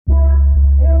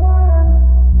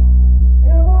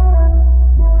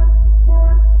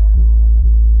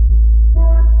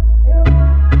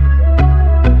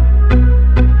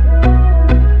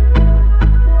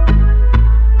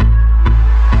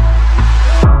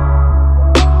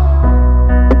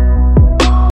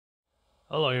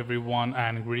everyone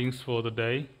and greetings for the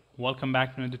day. Welcome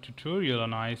back to another tutorial on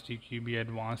ISTQB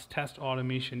Advanced Test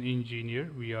Automation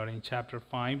Engineer. We are in chapter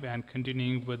 5 and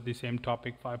continuing with the same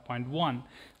topic 5.1,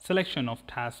 selection of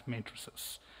task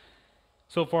matrices.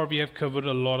 So far we have covered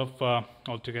a lot of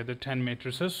altogether 10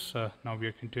 matrices. Now we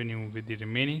are continuing with the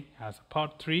remaining. As a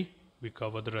part 3, we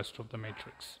cover the rest of the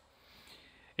matrix.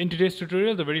 In today's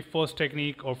tutorial, the very first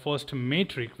technique or first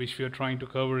metric which we are trying to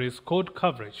cover is code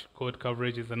coverage. Code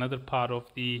coverage is another part of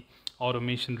the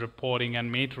automation reporting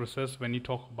and matrices. When you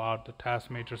talk about the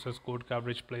task matrices, code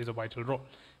coverage plays a vital role.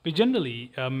 We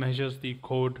generally measures the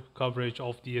code coverage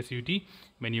of the SUT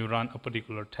when you run a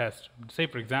particular test. Say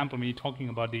for example, when you're talking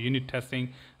about the unit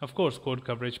testing, of course code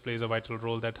coverage plays a vital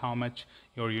role, that how much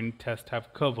your unit tests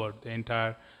have covered the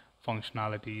entire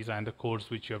functionalities and the codes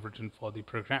which you have written for the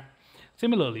program.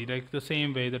 Similarly, like the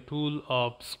same way, the tool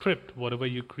of script, whatever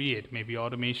you create, maybe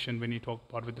automation when you talk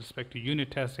about with respect to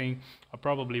unit testing or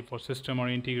probably for system or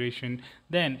integration,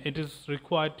 then it is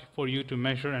required for you to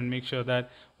measure and make sure that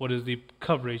what is the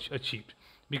coverage achieved.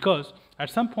 Because at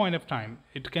some point of time,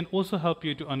 it can also help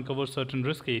you to uncover certain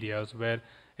risk areas where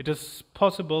it is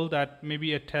possible that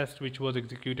maybe a test which was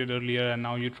executed earlier and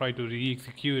now you try to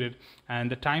re-execute it,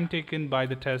 and the time taken by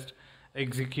the test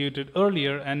executed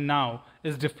earlier and now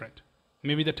is different.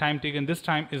 Maybe the time taken this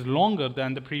time is longer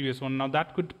than the previous one. Now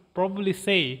that could probably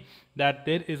say that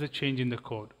there is a change in the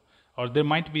code, or there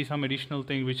might be some additional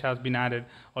thing which has been added,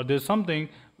 or there's something.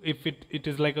 If it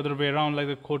is like other way around, like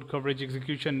the code coverage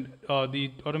execution,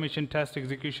 the automation test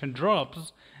execution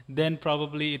drops, then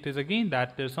probably it is again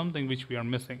that there's something which we are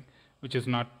missing, which is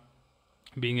not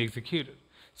being executed.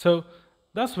 So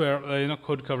that's where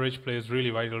code coverage plays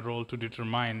really vital role to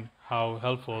determine how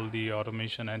helpful the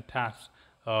automation and task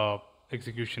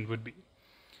execution would be.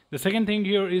 The second thing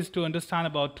here is to understand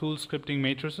about tool scripting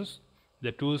matrices.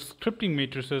 The tool scripting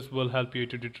matrices will help you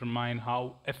to determine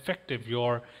how effective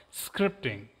your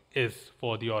scripting is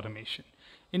for the automation.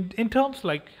 In terms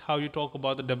like how you talk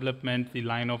about the development, the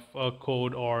line of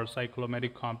code or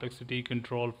cyclomatic complexity,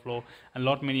 control flow, and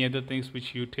lot many other things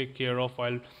which you take care of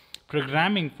while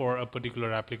programming for a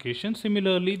particular application.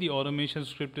 Similarly, the automation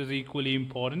script is equally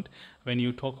important when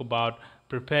you talk about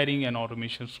preparing an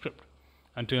automation script.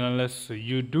 Until unless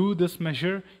you do this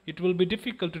measure, it will be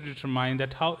difficult to determine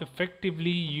that how effectively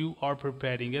you are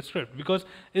preparing a script, because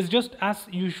it's just as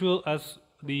usual as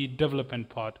the development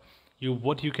part.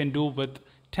 What you can do with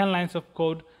 10 lines of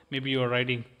code, maybe you are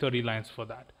writing 30 lines for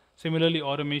that. Similarly,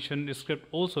 automation script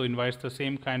also invites the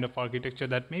same kind of architecture,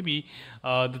 that maybe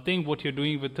the thing what you're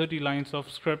doing with 30 lines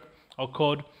of script or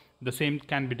code, the same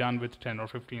can be done with 10 or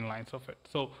 15 lines of it.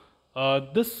 So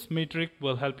this metric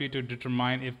will help you to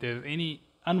determine if there's any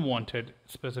unwanted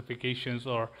specifications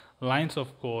or lines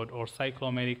of code or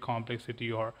cyclomatic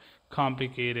complexity or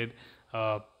complicated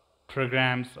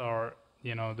programs or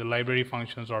the library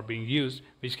functions are being used,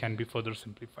 which can be further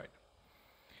simplified.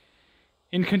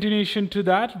 In continuation to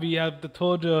that, we have the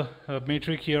third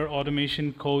metric here,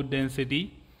 automation code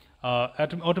density.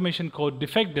 Automation code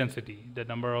defect density. The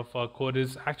number of code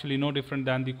is actually no different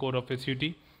than the code of SUT,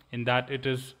 in that it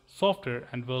is softer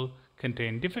and will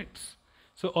contain defects.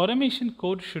 So automation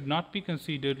code should not be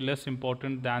considered less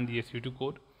important than the SUT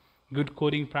code. Good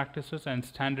coding practices and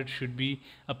standards should be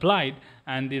applied,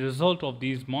 and the result of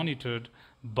these monitored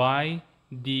by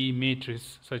the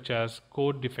matrix such as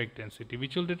code defect density,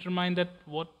 which will determine that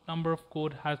what number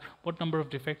of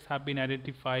defects have been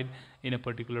identified in a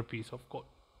particular piece of code.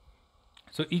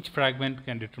 So each fragment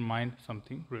can determine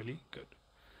something really good.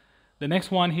 The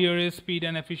next one here is speed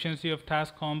and efficiency of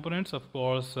task components. Of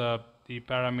course, the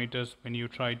parameters when you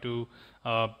try to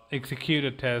execute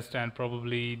a test, and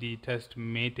probably the test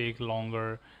may take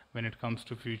longer when it comes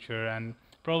to future, and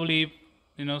probably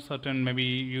certain, maybe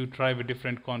you try with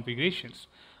different configurations,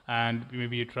 and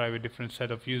maybe you try with different set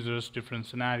of users, different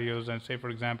scenarios, and say for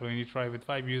example when you try with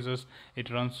 5 users, it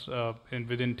runs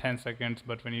within 10 seconds,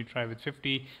 but when you try with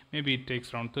 50, maybe it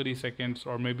takes around 30 seconds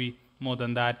or maybe more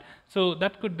than that. So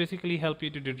that could basically help you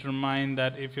to determine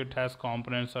that if your task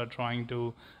components are trying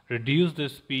to reduce the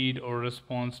speed or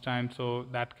response time, so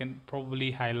that can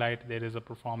probably highlight there is a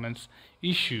performance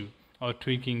issue or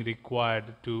tweaking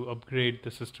required to upgrade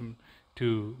the system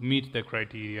to meet the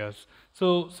criteria.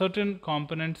 So certain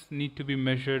components need to be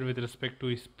measured with respect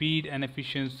to speed and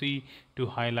efficiency to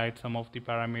highlight some of the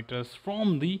parameters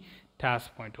from the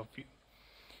task point of view.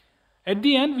 At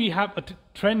the end, we have a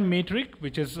trend metric,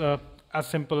 which is as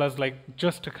simple as like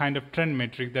just a kind of trend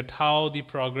metric, that how the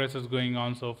progress is going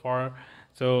on so far.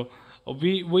 So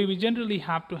we generally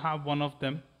have to have one of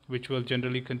them, which will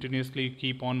generally continuously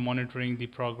keep on monitoring the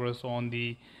progress on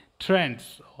the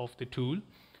trends of the tool.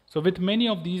 So with many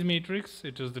of these metrics,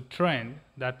 it is the trend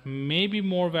that may be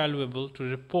more valuable to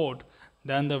report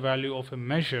than the value of a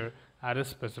measure at a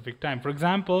specific time. For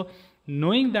example,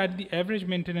 knowing that the average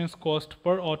maintenance cost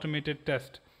per automated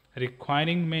test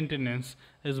requiring maintenance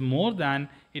is more than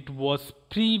it was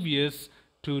previous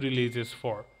to releases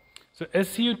for. So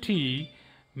SCOT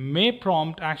may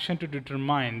prompt action to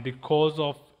determine the cause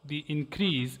of the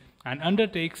increase and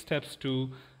undertake steps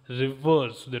to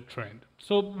reverse the trend.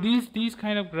 So these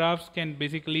kind of graphs can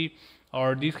basically,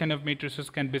 or these kind of matrices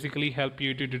can basically help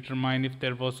you to determine if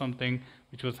there was something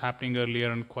which was happening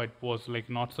earlier and was like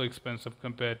not so expensive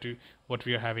compared to what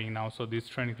we are having now. So these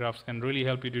trend graphs can really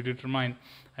help you to determine.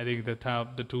 I think that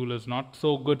the tool is not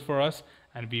so good for us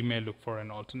and we may look for an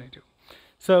alternative.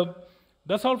 So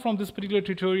that's all from this particular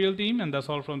tutorial team, and that's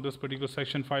all from this particular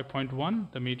section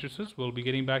 5.1, the matrices. We'll be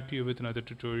getting back to you with another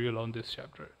tutorial on this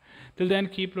chapter. Till then,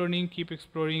 keep learning, keep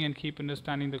exploring, and keep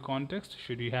understanding the context.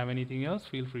 Should you have anything else,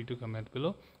 feel free to comment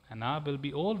below, and I will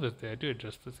be always there to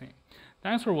address the same.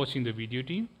 Thanks for watching the video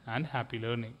team, and happy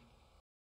learning.